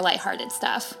some more lighthearted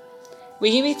stuff.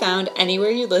 We can be found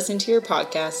anywhere you listen to your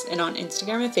podcasts, and on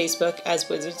Instagram and Facebook as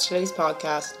Wizard Studies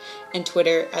Podcast, and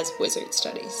Twitter as Wizard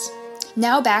Studies.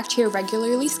 Now back to your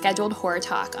regularly scheduled horror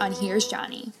talk on Here's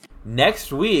Johnny.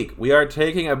 Next week, we are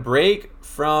taking a break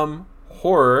from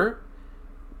horror,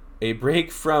 a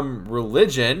break from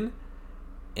religion,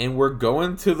 and we're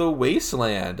going to the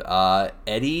wasteland.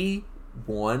 Eddie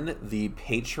won the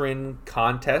patron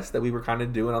contest that we were kind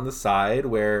of doing on the side,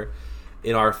 where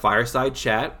in our fireside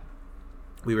chat,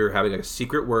 we were having a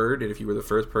secret word, and if you were the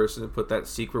first person to put that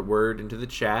secret word into the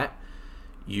chat,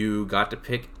 you got to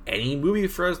pick any movie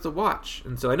for us to watch.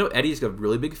 And so I know Eddie's a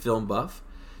really big film buff,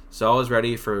 so I was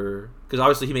ready for, because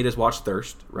obviously he made us watch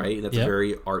Thirst, right? And that's a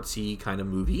very artsy kind of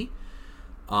movie.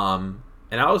 And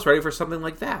I was ready for something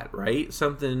like that, right?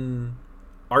 Something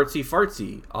artsy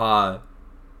fartsy.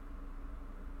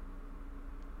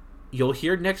 You'll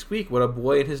hear next week what a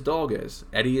boy and his dog is.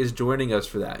 Eddie is joining us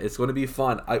for that. It's going to be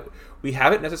fun. We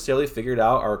haven't necessarily figured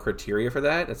out our criteria for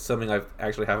that. It's something I've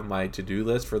actually have on my to-do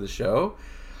list for the show,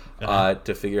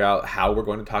 to figure out how we're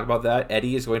going to talk about that.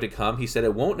 Eddie is going to come. He said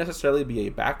it won't necessarily be a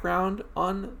background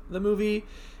on the movie.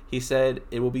 He said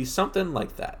it will be something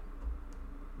like that,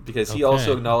 because he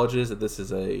also acknowledges that this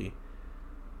is a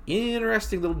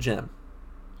interesting little gem.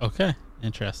 Okay,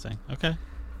 interesting. Okay.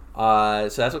 So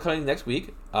that's what's coming next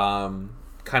week. Kind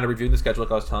of reviewing the schedule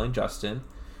like I was telling Justin.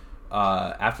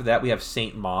 After that, we have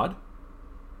Saint Maud.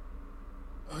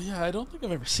 Oh yeah, I don't think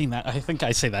I've ever seen that. I think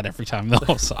I say that every time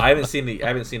though. So. I haven't seen it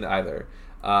either.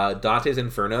 Dante's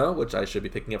Inferno, which I should be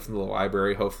picking up from the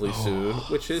library hopefully soon,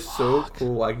 which is so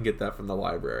cool. I can get that from the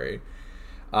library.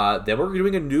 Then we're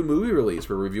doing a new movie release.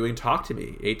 We're reviewing Talk to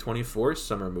Me, A24's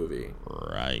summer movie.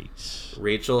 Right.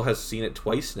 Rachel has seen it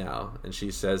twice now, and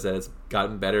she says that it's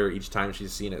gotten better each time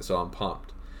she's seen it, so I'm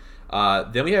pumped.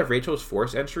 Then we have Rachel's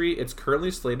Force entry. It's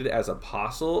currently slated as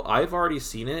Apostle. I've already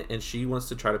seen it, and she wants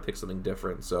to try to pick something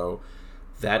different, so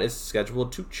that is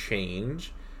scheduled to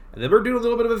change. And then we're doing a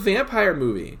little bit of a vampire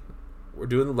movie. We're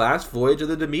doing The Last Voyage of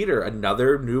the Demeter,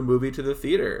 another new movie to the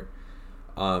theater.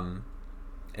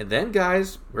 And then,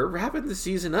 guys, we're wrapping the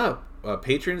season up.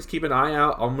 Patrons, keep an eye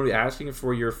out. I'm going to be asking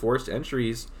for your forced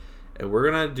entries, and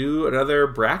we're going to do another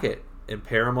bracket and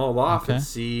pair them all off and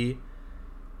see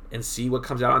what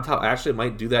comes out on top. I actually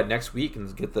might do that next week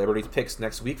and get everybody's picks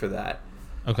next week for that.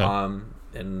 Okay.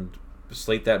 And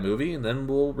slate that movie, and then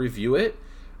we'll review it.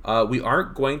 We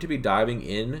aren't going to be diving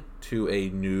into a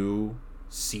new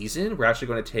season. We're actually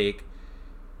going to take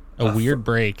A weird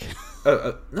break.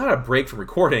 Not a break from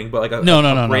recording, but like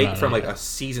a break from like a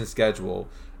season schedule.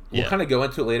 We'll kind of go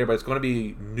into it later, but it's going to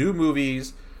be new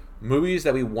movies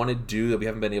that we want to do that we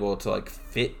haven't been able to like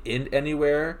fit in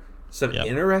anywhere, some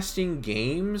interesting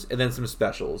games, and then some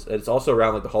specials. And it's also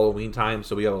around like the Halloween time,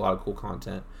 so we have a lot of cool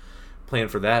content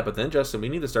planned for that. But then, Justin, we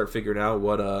need to start figuring out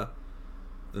what the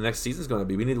next season's going to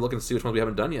be. We need to look and see which ones we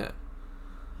haven't done yet.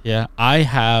 Yeah, I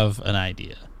have an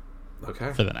idea.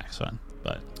 Okay. For the next one,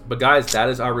 But guys, that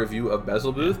is our review of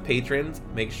Belzebuth. Patrons,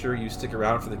 make sure you stick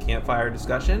around for the campfire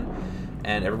discussion.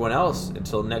 And everyone else,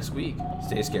 until next week,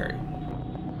 stay scary.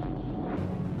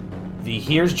 The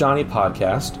Here's Johnny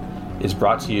podcast is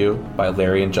brought to you by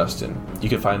Larry and Justin. You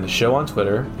can find the show on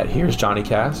Twitter at Here's Johnny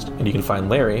Cast, and you can find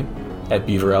Larry at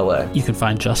Beaver LA. You can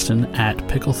find Justin at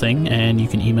Pickle Thing, and you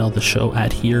can email the show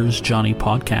at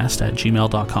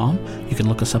here'sjohnnypodcast@gmail.com. You can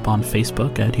look us up on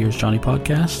Facebook at Here's Johnny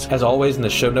Podcast. As always, in the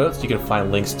show notes, you can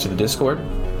find links to the Discord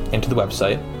and to the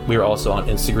website. We are also on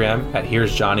Instagram at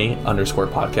Here's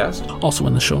Johnny_podcast. Also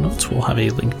in the show notes, we'll have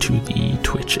a link to the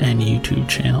Twitch and YouTube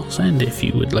channels. And if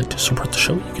you would like to support the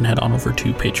show, you can head on over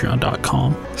to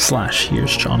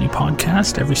patreon.com/Here's Johnny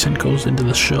Podcast. Every cent goes into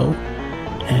the show.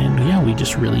 And yeah, we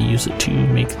just really use it to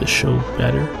make the show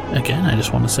better. Again, I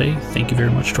just want to say thank you very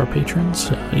much to our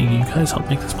patrons. You guys help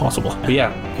make this possible. But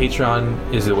yeah,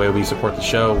 Patreon is the way we support the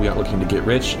show. We are looking to get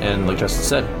rich, and like Justin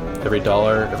said, every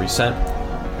dollar, every cent,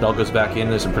 it all goes back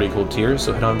into some pretty cool tiers,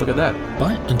 so head on and look at that.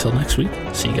 But until next week,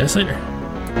 see you guys later.